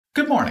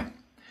Good morning.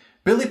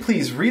 Billy,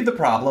 please read the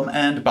problem,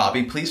 and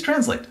Bobby, please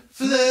translate.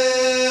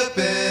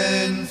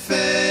 Flippin'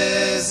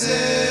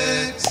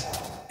 physics.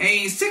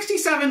 A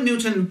 67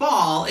 Newton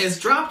ball is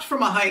dropped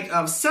from a height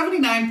of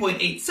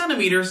 79.8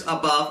 centimeters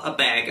above a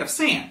bag of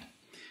sand.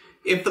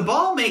 If the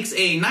ball makes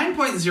a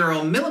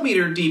 9.0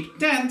 millimeter deep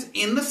dent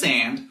in the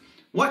sand,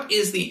 what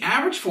is the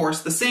average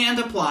force the sand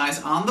applies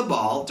on the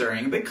ball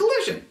during the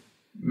collision?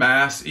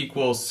 Mass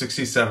equals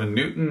 67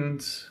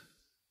 newtons.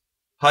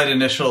 Height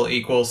initial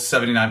equals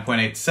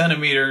 79.8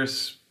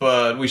 centimeters,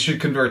 but we should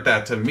convert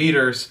that to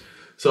meters.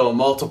 So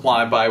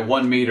multiply by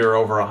 1 meter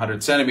over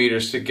 100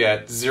 centimeters to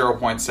get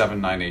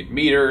 0.798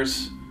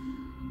 meters.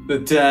 The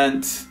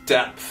dent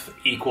depth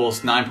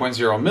equals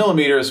 9.0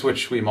 millimeters,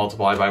 which we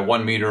multiply by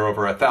 1 meter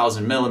over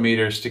 1,000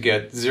 millimeters to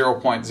get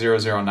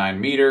 0.009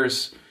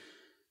 meters.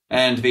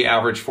 And the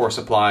average force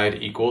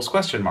applied equals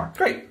question mark.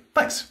 Great,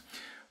 thanks.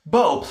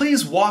 Bo,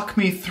 please walk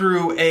me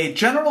through a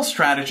general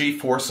strategy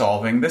for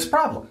solving this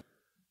problem.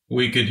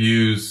 We could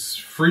use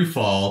free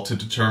fall to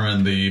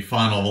determine the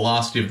final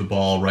velocity of the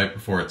ball right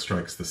before it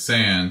strikes the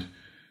sand,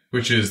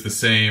 which is the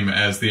same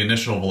as the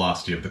initial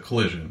velocity of the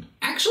collision.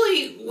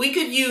 Actually, we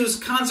could use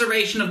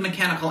conservation of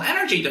mechanical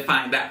energy to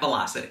find that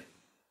velocity.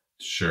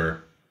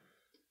 Sure.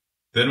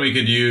 Then we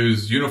could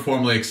use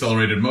uniformly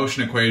accelerated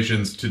motion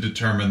equations to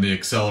determine the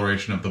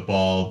acceleration of the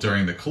ball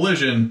during the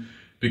collision,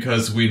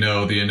 because we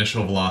know the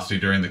initial velocity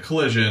during the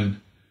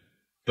collision.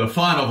 The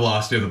final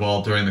velocity of the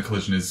ball during the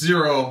collision is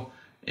 0,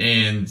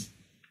 and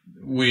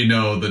we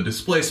know the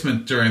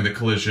displacement during the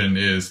collision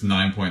is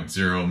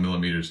 9.0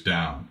 millimeters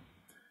down.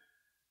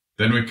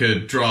 Then we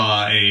could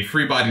draw a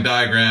free body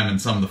diagram and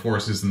sum the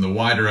forces in the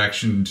y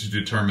direction to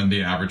determine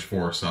the average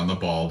force on the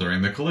ball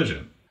during the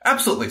collision.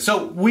 Absolutely.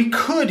 So we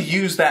could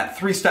use that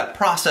three-step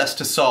process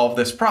to solve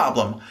this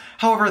problem.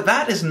 However,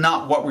 that is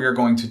not what we are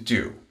going to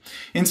do.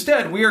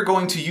 Instead, we are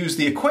going to use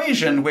the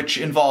equation which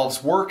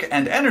involves work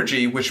and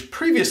energy, which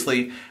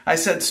previously I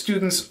said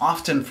students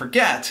often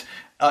forget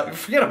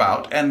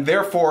about and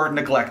therefore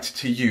neglect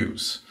to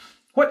use.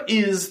 What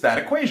is that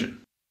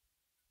equation?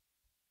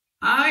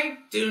 I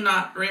do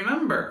not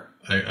remember.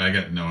 I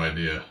got no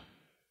idea.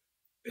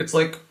 It's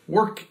like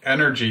work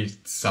energy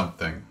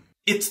something.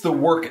 It's the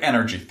work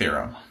energy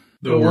theorem.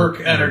 The work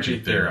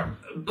energy theorem.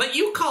 But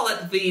you call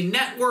it the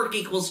net work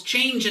equals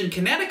change in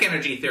kinetic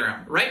energy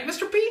theorem, right,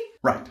 Mr. P?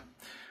 Right.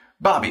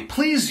 Bobby,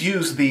 please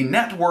use the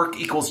net work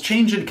equals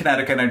change in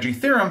kinetic energy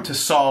theorem to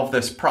solve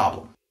this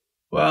problem.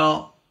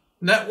 Well,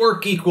 net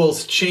work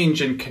equals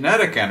change in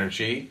kinetic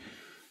energy.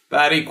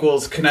 That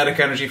equals kinetic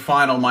energy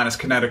final minus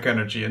kinetic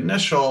energy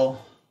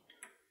initial.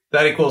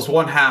 That equals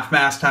 1/2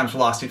 mass times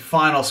velocity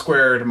final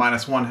squared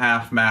minus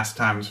 1/2 mass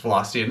times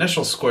velocity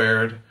initial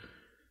squared.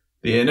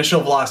 The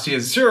initial velocity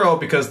is 0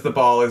 because the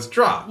ball is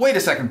dropped. Wait a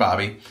second,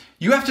 Bobby.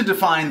 You have to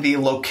define the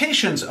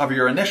locations of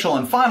your initial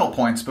and final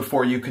points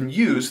before you can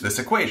use this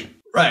equation.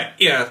 Right,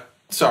 yeah,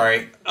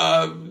 sorry.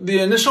 The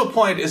initial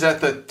point is at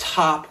the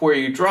top where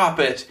you drop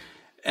it,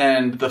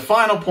 and the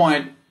final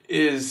point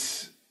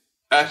is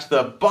at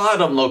the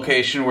bottom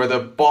location where the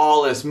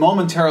ball is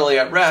momentarily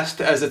at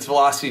rest as its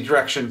velocity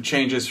direction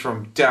changes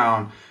from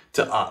down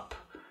to up.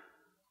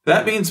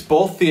 That means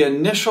both the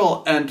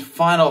initial and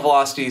final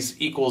velocities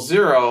equal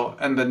 0,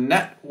 and the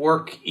net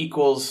work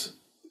equals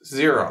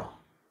 0.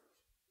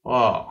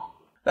 Whoa.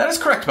 That is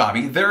correct,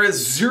 Bobby. There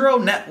is 0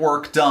 net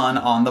work done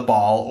on the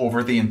ball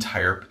over the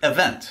entire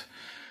event.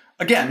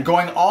 Again,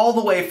 going all the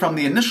way from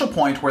the initial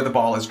point where the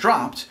ball is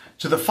dropped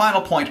to the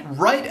final point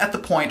right at the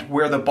point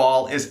where the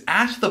ball is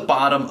at the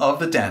bottom of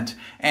the dent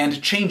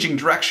and changing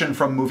direction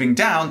from moving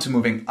down to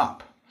moving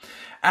up.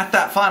 At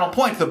that final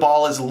point, the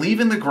ball is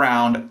leaving the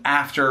ground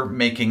after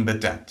making the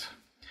dent.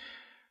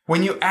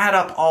 When you add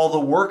up all the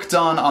work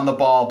done on the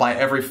ball by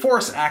every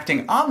force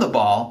acting on the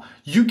ball,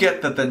 you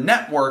get that the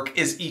net work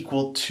is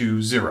equal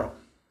to 0.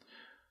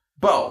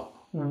 Bo,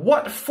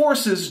 what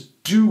forces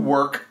do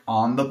work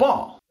on the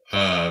ball?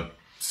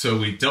 So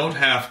we don't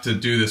have to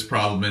do this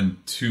problem in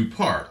 2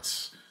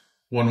 parts.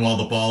 One while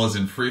the ball is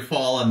in free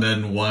fall, and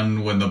then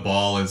one when the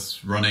ball is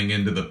running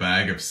into the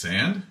bag of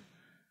sand?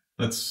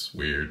 That's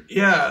weird.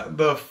 Yeah,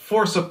 the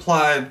force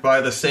applied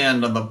by the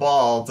sand on the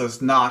ball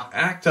does not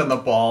act on the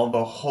ball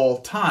the whole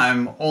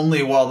time,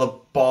 only while the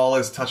ball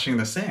is touching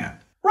the sand.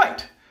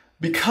 Right.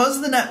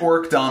 Because the net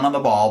work done on the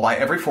ball by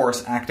every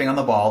force acting on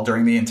the ball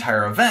during the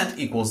entire event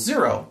equals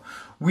 0,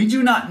 we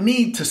do not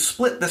need to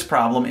split this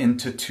problem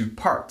into 2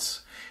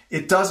 parts.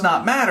 It does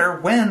not matter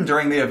when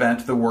during the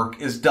event the work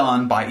is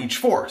done by each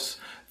force.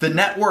 The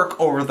net work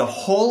over the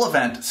whole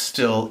event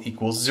still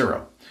equals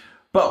 0.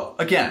 Bo,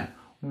 again,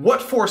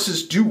 what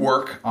forces do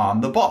work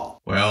on the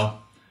ball?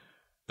 Well,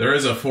 there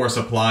is a force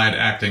applied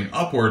acting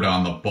upward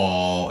on the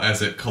ball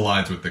as it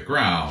collides with the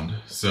ground,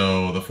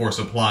 so the force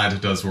applied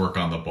does work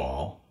on the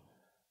ball.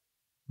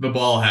 The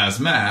ball has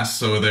mass,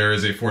 so there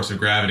is a force of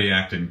gravity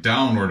acting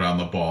downward on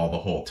the ball the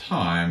whole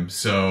time,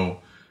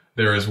 so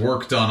there is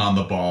work done on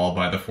the ball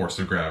by the force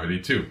of gravity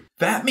too.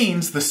 That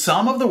means the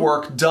sum of the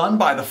work done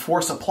by the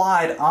force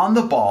applied on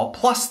the ball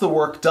plus the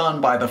work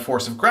done by the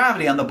force of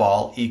gravity on the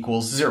ball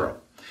equals 0.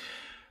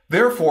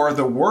 Therefore,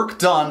 the work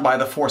done by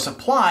the force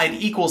applied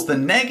equals the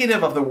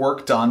negative of the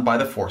work done by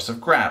the force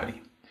of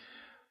gravity.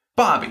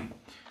 Bobby,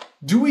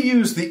 do we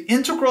use the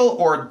integral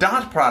or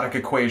dot product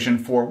equation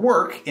for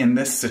work in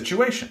this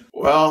situation?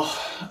 Well,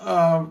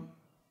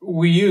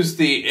 we use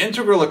the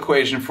integral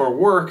equation for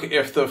work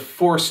if the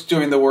force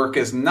doing the work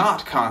is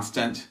not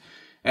constant,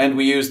 and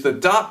we use the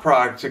dot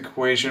product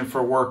equation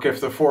for work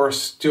if the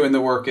force doing the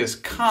work is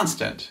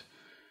constant.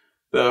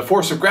 The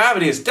force of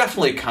gravity is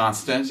definitely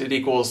constant. It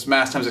equals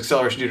mass times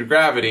acceleration due to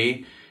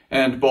gravity,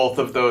 and both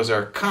of those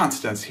are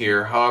constants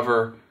here.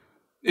 However,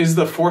 is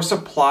the force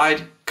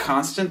applied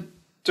constant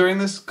during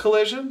this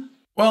collision?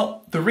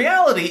 Well, the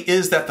reality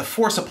is that the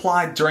force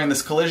applied during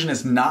this collision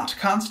is not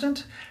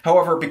constant.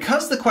 However,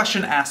 because the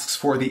question asks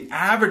for the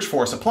average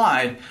force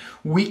applied,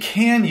 we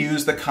can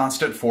use the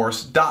constant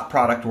force dot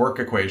product work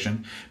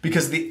equation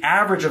because the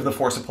average of the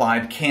force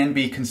applied can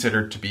be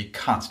considered to be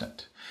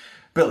constant.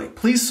 Billy,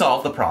 please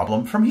solve the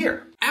problem from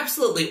here.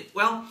 Absolutely.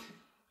 Well,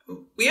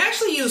 we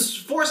actually use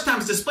force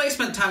times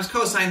displacement times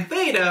cosine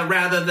theta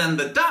rather than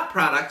the dot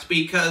product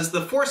because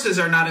the forces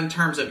are not in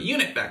terms of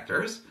unit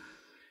vectors.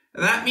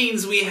 That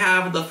means we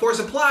have the force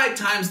applied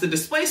times the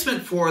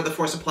displacement for the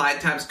force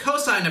applied times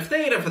cosine of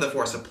theta for the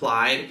force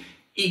applied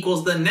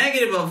equals the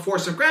negative of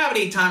force of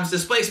gravity times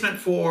displacement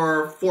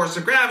for force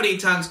of gravity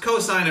times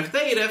cosine of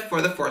theta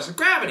for the force of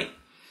gravity.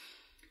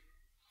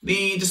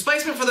 The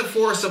displacement for the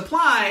force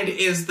applied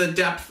is the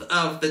depth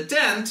of the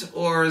dent,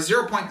 or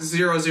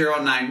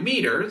 0.009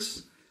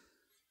 meters.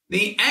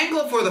 The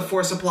angle for the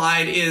force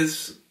applied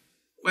is,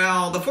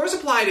 well, the force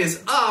applied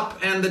is up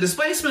and the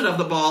displacement of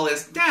the ball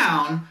is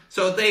down,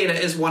 so theta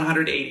is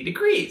 180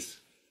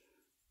 degrees.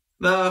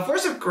 The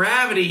force of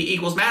gravity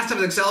equals mass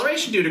times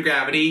acceleration due to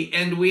gravity,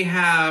 and we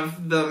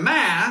have the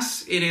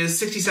mass, it is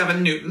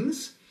 67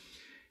 newtons,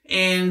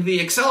 and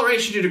the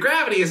acceleration due to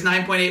gravity is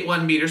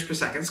 9.81 meters per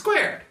second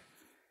squared.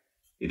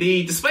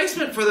 The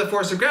displacement for the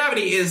force of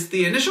gravity is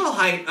the initial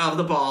height of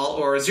the ball,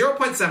 or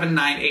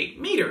 0.798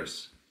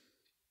 meters.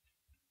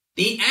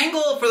 The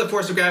angle for the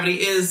force of gravity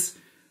is,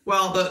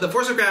 well, the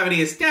force of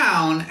gravity is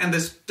down, and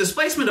the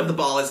displacement of the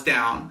ball is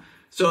down,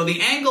 so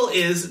the angle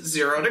is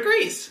 0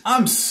 degrees.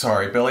 I'm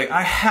sorry, Billy.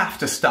 I have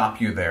to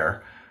stop you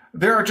there.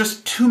 There are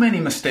just too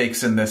many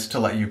mistakes in this to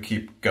let you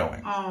keep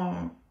going.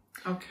 Oh,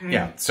 okay.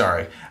 Yeah,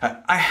 sorry.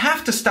 I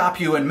have to stop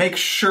you and make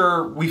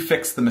sure we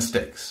fix the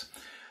mistakes.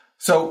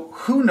 So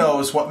who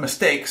knows what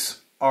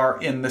mistakes are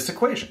in this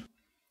equation?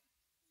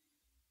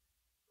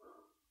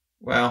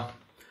 Well,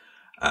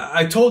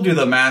 I told you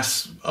the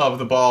mass of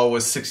the ball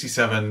was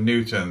 67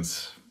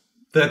 newtons.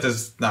 That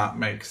does not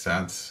make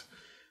sense.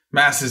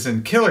 Mass is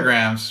in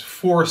kilograms,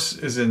 force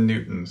is in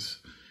newtons.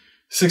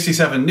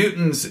 67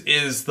 newtons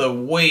is the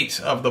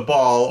weight of the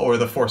ball, or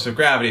the force of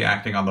gravity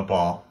acting on the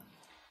ball.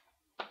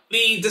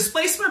 The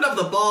displacement of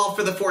the ball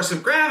for the force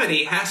of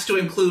gravity has to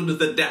include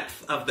the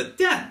depth of the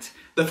dent.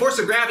 The force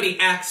of gravity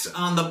acts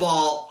on the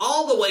ball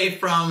all the way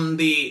from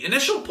the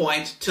initial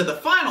point to the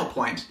final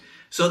point,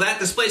 so that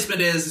displacement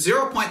is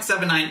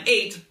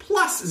 0.798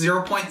 plus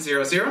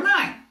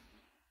 0.009.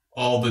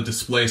 All the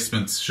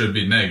displacements should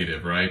be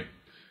negative, right?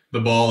 The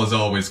ball is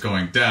always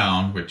going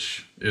down,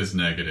 which is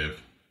negative.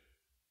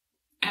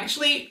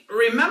 Actually,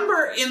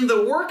 remember in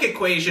the work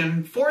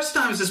equation, force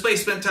times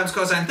displacement times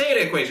cosine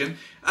theta equation,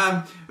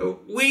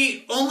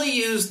 we only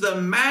use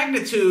the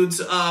magnitudes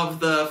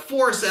of the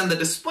force and the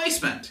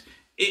displacement.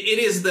 It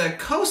is the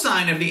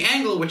cosine of the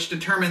angle which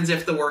determines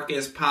if the work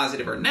is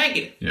positive or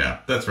negative. Yeah,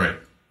 that's right.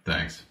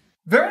 Thanks.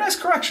 Very nice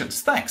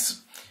corrections,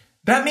 thanks.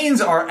 That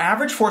means our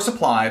average force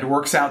applied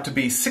works out to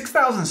be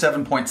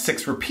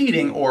 6,007.6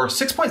 repeating, or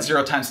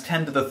 6.0 times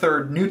 10 to the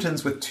third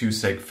newtons with 2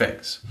 sig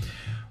figs.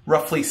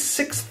 Roughly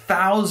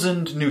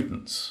 6,000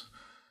 newtons.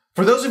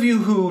 For those of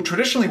you who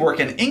traditionally work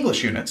in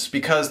English units,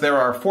 because there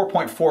are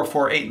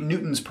 4.448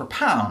 newtons per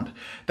pound,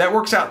 that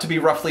works out to be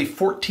roughly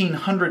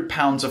 1,400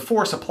 pounds of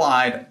force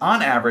applied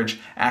on average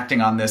acting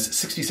on this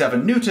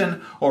 67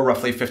 newton, or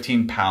roughly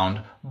 15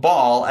 pound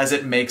ball as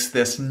it makes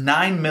this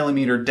 9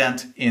 millimeter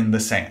dent in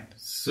the sand.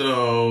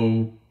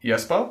 So,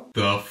 Yes, Bo?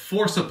 the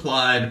force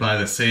applied by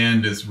the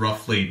sand is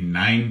roughly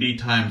 90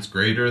 times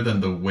greater than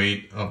the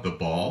weight of the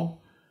ball?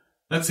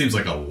 That seems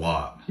like a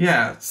lot.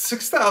 Yeah,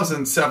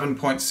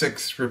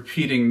 6,007.6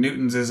 repeating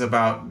newtons is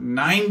about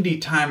 90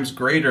 times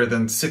greater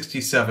than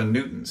 67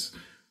 newtons.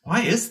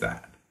 Why is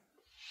that?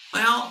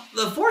 Well,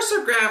 the force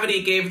of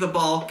gravity gave the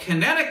ball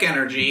kinetic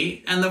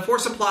energy, and the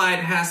force applied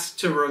has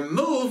to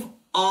remove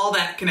all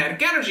that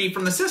kinetic energy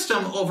from the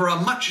system over a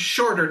much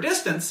shorter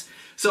distance,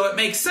 so it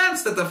makes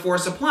sense that the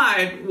force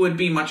applied would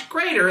be much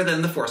greater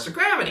than the force of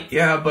gravity.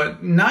 Yeah,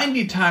 but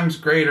 90 times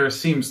greater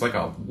seems like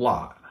a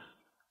lot.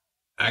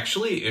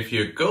 Actually, if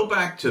you go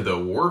back to the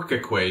work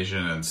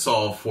equation and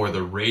solve for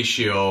the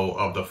ratio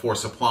of the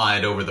force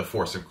applied over the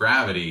force of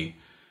gravity,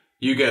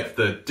 you get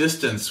the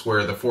distance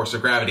where the force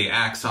of gravity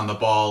acts on the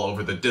ball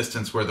over the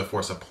distance where the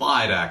force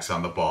applied acts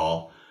on the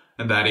ball,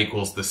 and that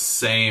equals the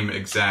same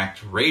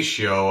exact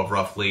ratio of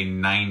roughly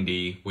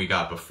 90 we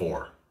got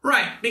before.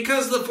 Right,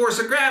 because the force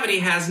of gravity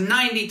has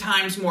 90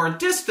 times more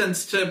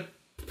distance to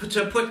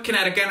to put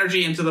kinetic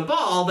energy into the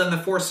ball, then the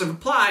force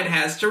applied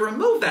has to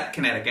remove that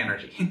kinetic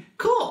energy.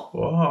 Cool.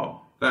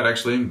 Whoa. That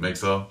actually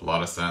makes a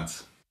lot of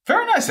sense.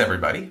 Very nice,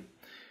 everybody.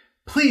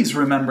 Please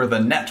remember the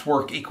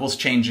network equals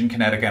change in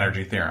kinetic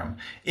energy theorem.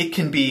 It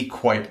can be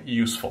quite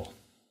useful.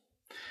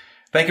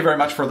 Thank you very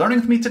much for learning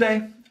with me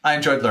today. I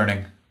enjoyed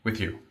learning with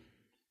you.